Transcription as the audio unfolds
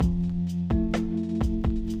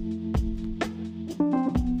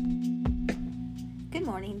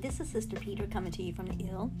This is Sister Peter coming to you from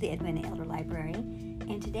the Advent Elder Library,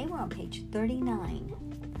 and today we're on page 39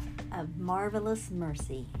 of Marvelous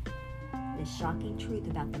Mercy, The Shocking Truth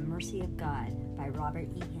About the Mercy of God by Robert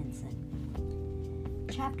E. Henson.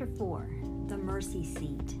 Chapter 4, The Mercy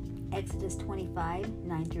Seat, Exodus 25,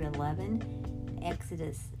 9 through 11,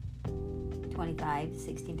 Exodus 25,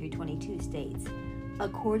 16 through 22 states,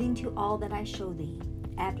 According to all that I show thee,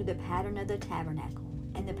 after the pattern of the tabernacle,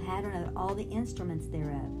 and the pattern of all the instruments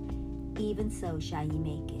thereof, even so shall ye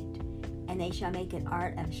make it. And they shall make an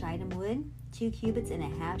art of shittim wood, 2 cubits and a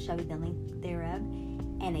half shall be the length thereof,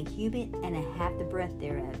 and a cubit and a half the breadth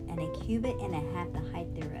thereof, and a cubit and a half the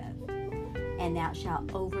height thereof. And thou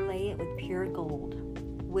shalt overlay it with pure gold.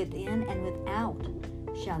 Within and without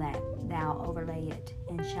shalt thou overlay it,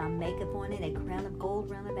 and shalt make upon it a crown of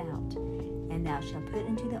gold round about. And thou shalt put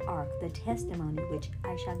into the ark the testimony which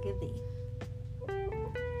I shall give thee.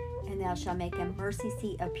 And thou shalt make a mercy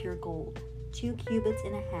seat of pure gold. 2 cubits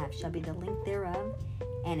and a half shall be the length thereof,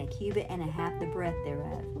 and a cubit and a half the breadth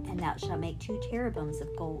thereof. And thou shalt make 2 cherubims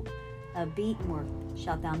of gold. Of beaten work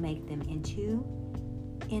shalt thou make them in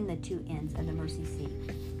the 2 ends of the mercy seat.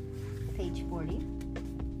 Page 40.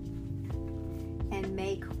 And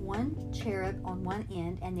make 1 cherub on one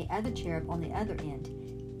end, and the other cherub on the other end.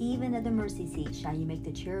 Even of the mercy seat shall you make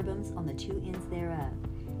the cherubims on the 2 ends thereof.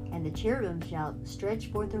 And the cherubim shall stretch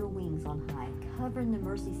forth their wings on high, covering the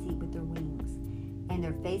mercy seat with their wings. And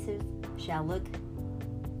their faces shall look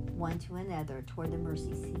one to another toward the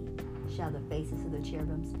mercy seat, shall the faces of the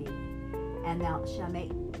cherubims be. And thou shalt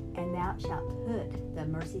put the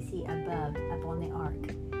mercy seat above upon the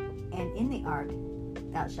ark. And in the ark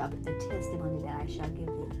thou shalt put the testimony that I shall give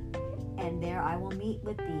thee. And there I will meet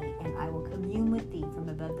with thee, and I will commune with thee from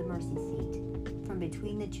above the mercy seat, from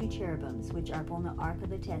between the 2 cherubims which are upon the ark of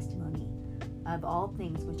the testimony, of all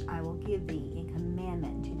things which I will give thee in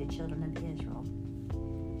commandment to the children of Israel.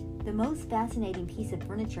 The most fascinating piece of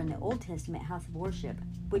furniture in the Old Testament house of worship,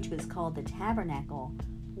 which was called the tabernacle,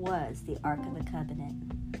 was the Ark of the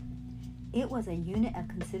Covenant. It was a unit of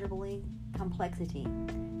considerable complexity.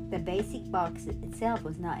 The basic box itself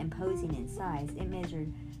was not imposing in size. It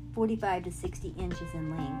measured 45 to 60 inches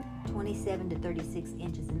in length, 27 to 36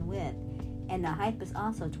 inches in width, and the height was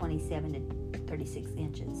also 27 to 36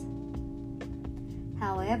 inches.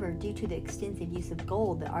 However, due to the extensive use of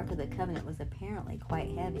gold, the Ark of the Covenant was apparently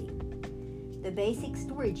quite heavy. The basic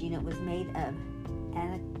storage unit was made of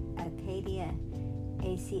Acacia,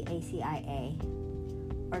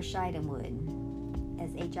 or shittim wood,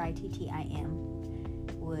 S-H-I-T-T-I-M,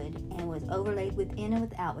 wood, and was overlaid within and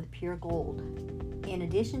without with pure gold. In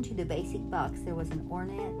addition to the basic box, there was an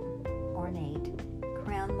ornate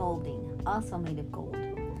crown molding, also made of gold.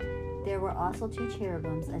 There were also 2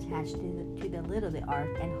 cherubims attached to the lid of the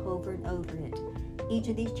ark and hovered over it. Each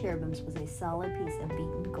of these cherubims was a solid piece of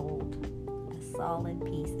beaten gold. A solid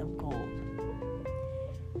piece of gold.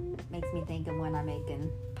 Makes me think of when I'm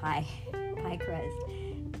making pie crust.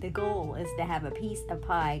 The goal is to have a piece of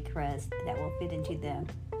pie crust that will fit into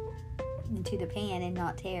the pan and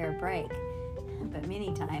not tear or break. But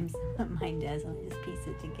many times mine doesn't. I just piece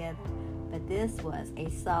it together. But this was a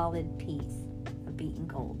solid piece of beaten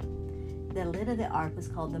gold. The lid of the ark was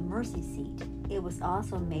called the mercy seat. It was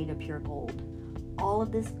also made of pure gold. All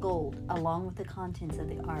of this gold, along with the contents of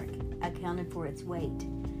the ark, accounted for its weight.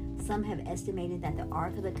 Some have estimated that the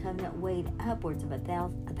Ark of the Covenant weighed upwards of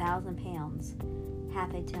 1,000 pounds,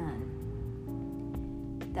 half a ton.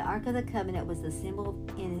 The Ark of the Covenant was the symbol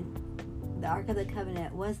in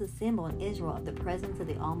Israel of the presence of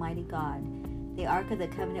the Almighty God. The Ark of the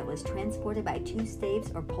Covenant was transported by 2 staves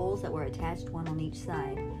or poles that were attached one on each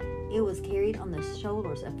side. It was carried on the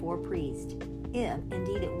shoulders of 4 priests, if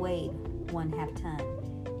indeed it weighed 1/2 ton.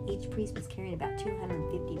 Each priest was carrying about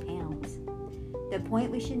 250 pounds. The point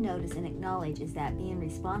we should notice and acknowledge is that being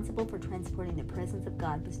responsible for transporting the presence of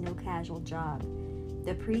God was no casual job.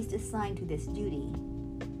 The priest assigned to this duty,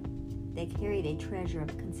 they carried a treasure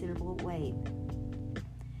of considerable weight.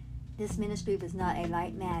 This ministry was not a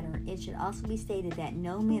light matter. It should also be stated that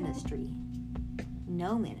no ministry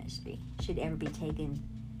should ever be taken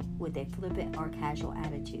with a flippant or casual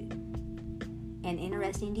attitude. An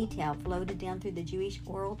interesting detail floated down through the Jewish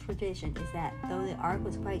oral tradition is that though the ark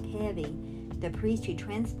was quite heavy, the priest who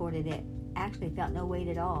transported it actually felt no weight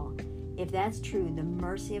at all. If that's true, the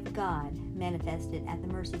mercy of God manifested at the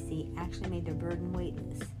mercy seat actually made their burden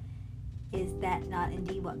weightless. Is that not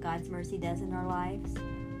indeed what God's mercy does in our lives?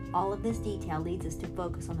 All of this detail leads us to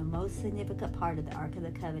focus on the most significant part of the Ark of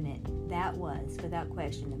the Covenant. That was, without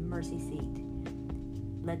question, the mercy seat.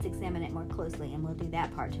 let's examine it more closely, and we'll do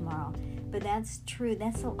that part tomorrow. But that's true.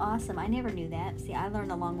 That's so awesome. I never knew that. See, I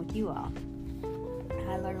learned along with you all.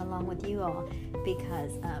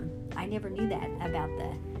 Because I never knew that about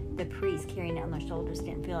the priests carrying it on their shoulders,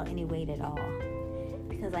 didn't feel any weight at all.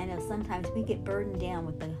 Because I know sometimes we get burdened down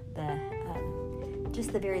with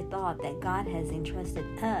just the very thought that God has entrusted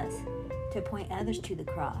us to point others to the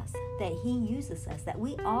cross, that He uses us, that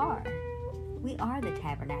we are the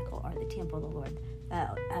tabernacle or the temple of the Lord.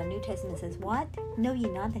 New Testament says, what? Know ye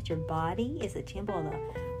not that your body is a temple of the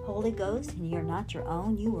Holy Ghost, and you're not your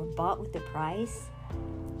own? You were bought with a price.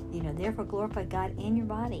 Therefore glorify God in your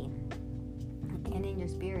body and in your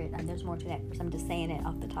spirit. And there's more to that, because I'm just saying it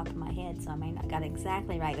off the top of my head, so I may not got it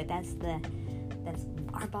exactly right, but that's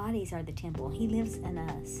our bodies are the temple. He lives in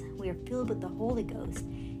us. We are filled with the Holy Ghost.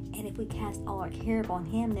 And if we cast all our care upon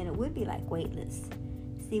Him, then it would be like weightless.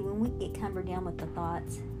 See, when we get cumbered down with the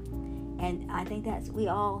thoughts, and I think that's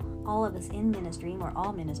all of us in ministry, and we're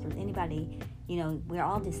all ministers. Anybody, we're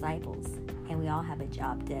all disciples, and we all have a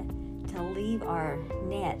job to leave our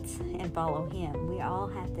nets and follow Him. We all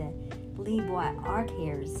have to leave what our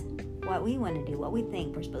cares, what we want to do, what we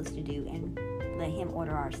think we're supposed to do, and let Him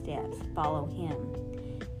order our steps. Follow Him.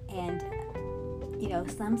 And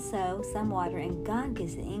some sow, some water, and God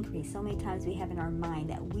gives the increase. So many times we have in our mind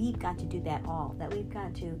that we've got to do that all, that we've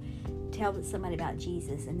got to tell somebody about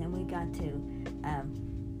Jesus, and then we've got to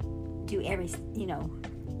do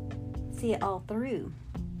see it all through.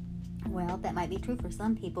 Well, that might be true for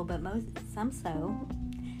some people, but some sow,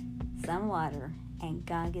 some water, and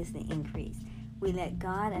God gives the increase. We let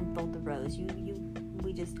God unfold the rose.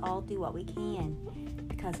 We just all do what we can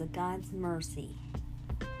because of God's mercy.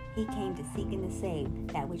 He came to seek and to save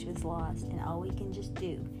that which was lost, and all we can just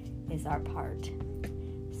do is our part.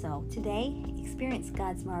 So today, experience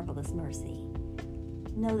God's marvelous mercy.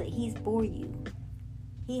 Know that He's for you.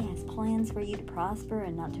 He has plans for you to prosper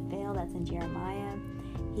and not to fail. That's in Jeremiah.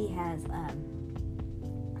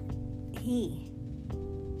 He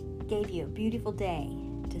gave you a beautiful day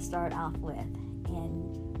to start off with.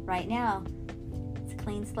 And right now, it's a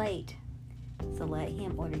clean slate. So let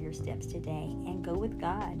Him order your steps today, and go with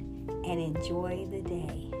God and enjoy the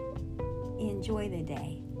day. Enjoy the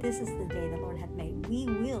day. This is the day the Lord hath made. We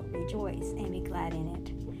will rejoice and be glad in it.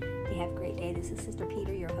 You have a great day. This is Sister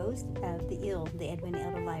Peter, your host of the Edwin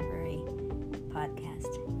Elder Library podcast.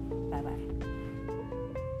 Bye-bye.